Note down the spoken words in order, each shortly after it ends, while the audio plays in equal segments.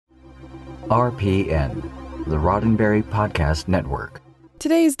RPN, the Roddenberry Podcast Network.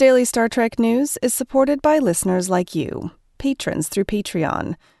 Today's Daily Star Trek news is supported by listeners like you, patrons through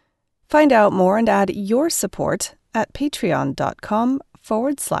Patreon. Find out more and add your support at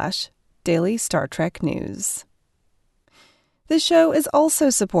patreon.com/Daily Star Trek News. This show is also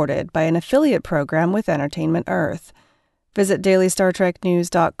supported by an affiliate program with Entertainment Earth. Visit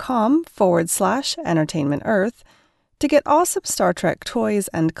dailystartreknews.com/Entertainment Earth to get awesome Star Trek toys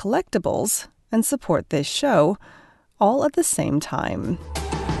and collectibles and support this show all at the same time.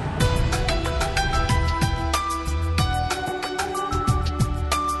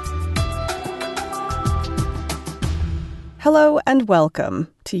 Hello and welcome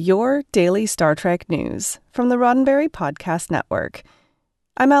to your Daily Star Trek News from the Roddenberry Podcast Network.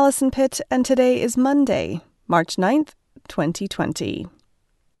 I'm Allison Pitt, and today is Monday, March 9th, 2020.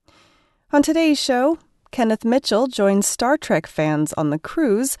 On today's show, Kenneth Mitchell joins Star Trek fans on the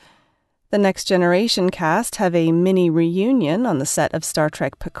cruise. The Next Generation cast have a mini reunion on the set of Star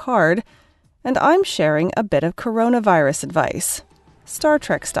Trek Picard, and I'm sharing a bit of coronavirus advice, Star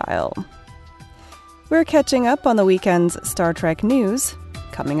Trek style. We're catching up on the weekend's Star Trek news,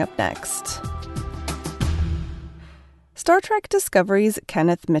 coming up next. Star Trek Discovery's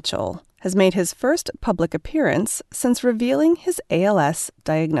Kenneth Mitchell has made his first public appearance since revealing his ALS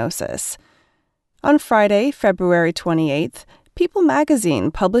diagnosis. On Friday, February 28th, People magazine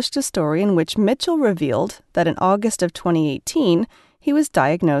published a story in which Mitchell revealed that in August of 2018, he was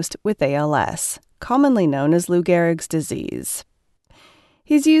diagnosed with ALS, commonly known as Lou Gehrig's disease.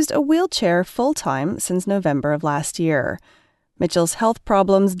 He's used a wheelchair full-time since November of last year. Mitchell's health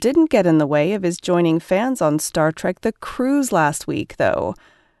problems didn't get in the way of his joining fans on Star Trek The Cruise last week, though.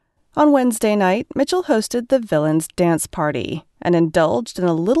 On Wednesday night, Mitchell hosted the Villains Dance Party and indulged in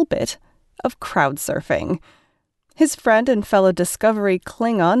a little bit of crowd surfing. His friend and fellow Discovery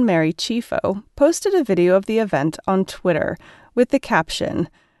Klingon Mary Chieffo posted a video of the event on Twitter with the caption,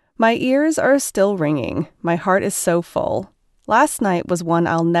 "My ears are still ringing. My heart is so full. Last night was one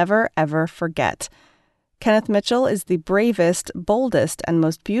I'll never, ever forget. Kenneth Mitchell is the bravest, boldest, and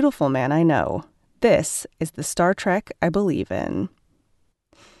most beautiful man I know. This is the Star Trek I believe in."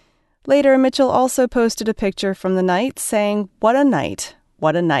 Later, Mitchell also posted a picture from the night saying, "What a night.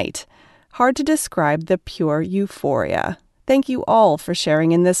 What a night. Hard to describe the pure euphoria. Thank you all for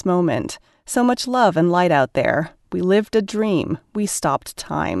sharing in this moment. So much love and light out there. We lived a dream. We stopped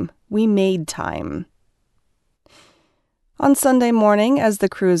time. We made time." On Sunday morning, as the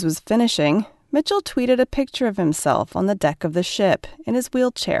cruise was finishing, Mitchell tweeted a picture of himself on the deck of the ship in his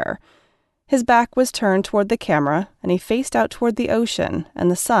wheelchair. His back was turned toward the camera, and he faced out toward the ocean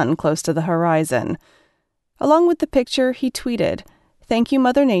and the sun close to the horizon. Along with the picture, he tweeted, "Thank you,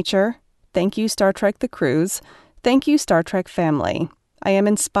 Mother Nature. Thank you, Star Trek The Cruise. Thank you, Star Trek family. I am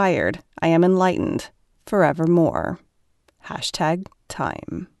inspired. I am enlightened. Forevermore.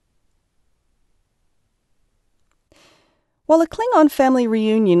 #time." While a Klingon family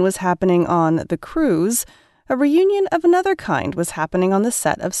reunion was happening on The Cruise, a reunion of another kind was happening on the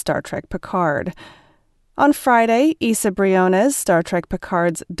set of Star Trek Picard. On Friday, Issa Briones, Star Trek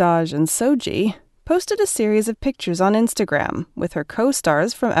Picard's Daj and Soji, posted a series of pictures on Instagram with her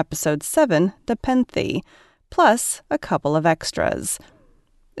co-stars from Episode 7, Nepenthe, plus a couple of extras.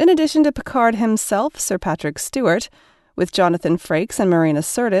 In addition to Picard himself, Sir Patrick Stewart, with Jonathan Frakes and Marina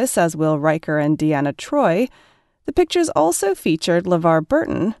Sirtis as Will Riker and Deanna Troi, the pictures also featured LeVar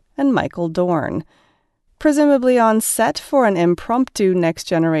Burton and Michael Dorn. Presumably on set for an impromptu Next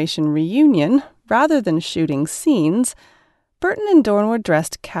Generation reunion, rather than shooting scenes, Burton and Dorn were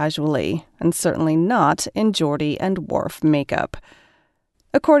dressed casually, and certainly not in Geordi and Worf makeup.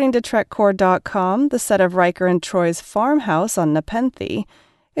 According to TrekCore.com, the set of Riker and Troy's farmhouse on Nepenthe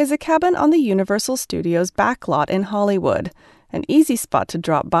is a cabin on the Universal Studios backlot in Hollywood, an easy spot to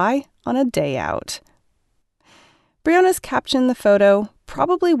drop by on a day out. Briones captioned the photo,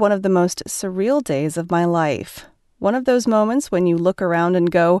 "Probably one of the most surreal days of my life. One of those moments when you look around and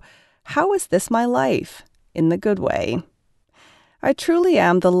go, how is this my life? In the good way. I truly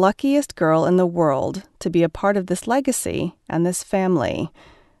am the luckiest girl in the world to be a part of this legacy and this family.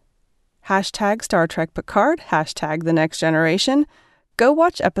 #Star Trek Picard, #The Next Generation. Go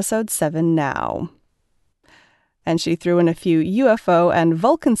watch Episode 7 now." And she threw in a few UFO and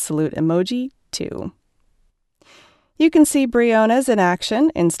Vulcan salute emoji, too. You can see Briones in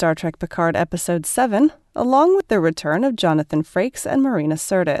action in Star Trek Picard Episode 7, along with the return of Jonathan Frakes and Marina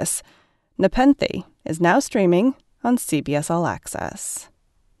Sirtis. Nepenthe is now streaming on CBS All Access.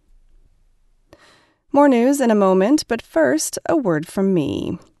 More news in a moment, but first, a word from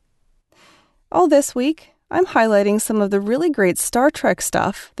me. All this week, I'm highlighting some of the really great Star Trek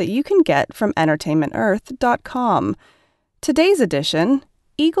stuff that you can get from entertainmentearth.com. Today's edition,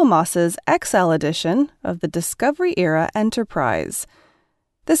 Eaglemoss's XL edition of the Discovery-era Enterprise.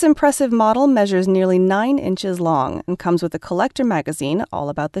 This impressive model measures nearly 9 inches long and comes with a collector magazine all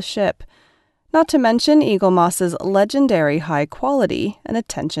about the ship. Not to mention Eaglemoss's legendary high quality and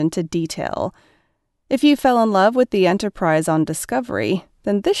attention to detail. If you fell in love with the Enterprise on Discovery,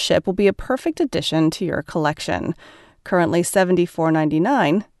 then this ship will be a perfect addition to your collection. Currently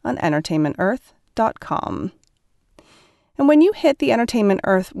 $74.99 on entertainmentearth.com. And when you hit the Entertainment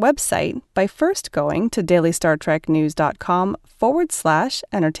Earth website by first going to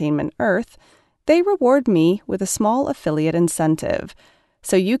dailystartreknews.com/Entertainment Earth, they reward me with a small affiliate incentive.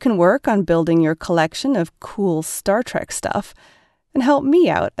 So you can work on building your collection of cool Star Trek stuff and help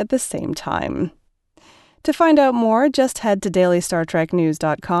me out at the same time. To find out more, just head to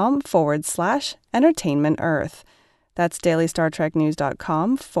dailystartreknews.com/Entertainment Earth. That's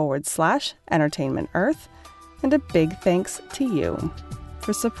dailystartreknews.com/Entertainment Earth. And a big thanks to you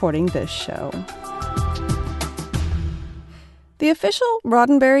for supporting this show. The official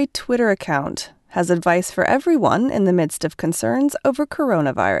Roddenberry Twitter account has advice for everyone in the midst of concerns over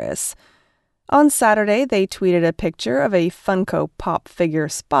coronavirus. On Saturday, they tweeted a picture of a Funko Pop figure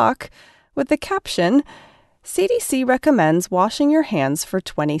Spock with the caption, "CDC recommends washing your hands for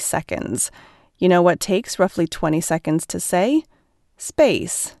 20 seconds. You know what takes roughly 20 seconds to say?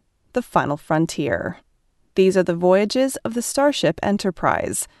 Space, the final frontier." These are the voyages of the Starship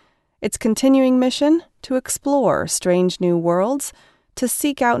Enterprise. Its continuing mission to explore strange new worlds, to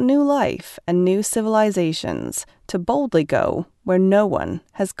seek out new life and new civilizations, to boldly go where no one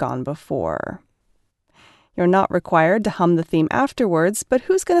has gone before. You're not required to hum the theme afterwards, but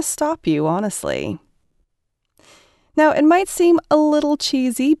who's going to stop you, honestly? Now, it might seem a little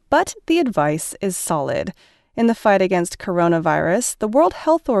cheesy, but the advice is solid. In the fight against coronavirus, the World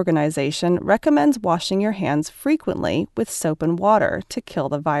Health Organization recommends washing your hands frequently with soap and water to kill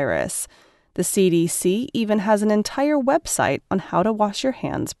the virus. The CDC even has an entire website on how to wash your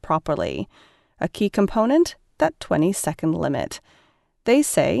hands properly. A key component, that 20-second limit. They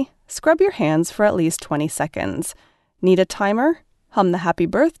say, scrub your hands for at least 20 seconds. Need a timer? Hum the Happy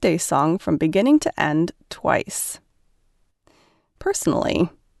Birthday song from beginning to end twice. Personally,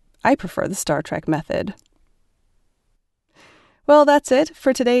 I prefer the Star Trek method. Well, that's it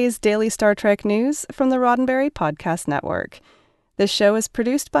for today's Daily Star Trek News from the Roddenberry Podcast Network. This show is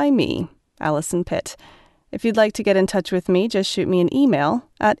produced by me, Allison Pitt. If you'd like to get in touch with me, just shoot me an email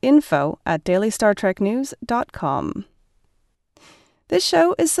at info@dailystartreknews.com. This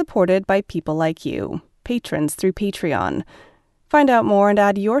show is supported by people like you, patrons through Patreon. Find out more and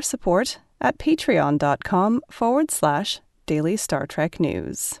add your support at patreon.com/Daily Star Trek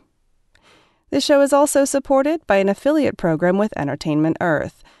News. This show is also supported by an affiliate program with Entertainment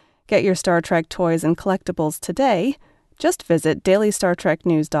Earth. Get your Star Trek toys and collectibles today. Just visit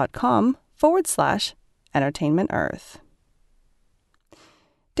dailystartreknews.com/Entertainment Earth.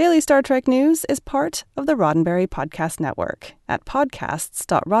 Daily Star Trek News is part of the Roddenberry Podcast Network at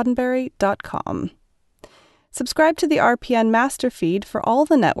podcasts.roddenberry.com. Subscribe to the RPN master feed for all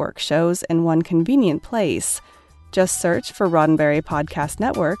the network shows in one convenient place. Just search for Roddenberry Podcast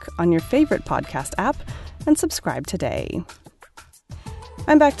Network on your favorite podcast app and subscribe today.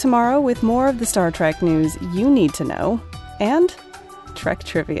 I'm back tomorrow with more of the Star Trek news you need to know and Trek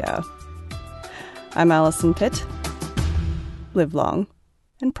trivia. I'm Allison Pitt. Live long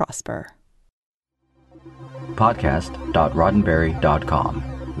and prosper. Podcast.roddenberry.com,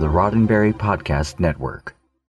 the Roddenberry Podcast Network.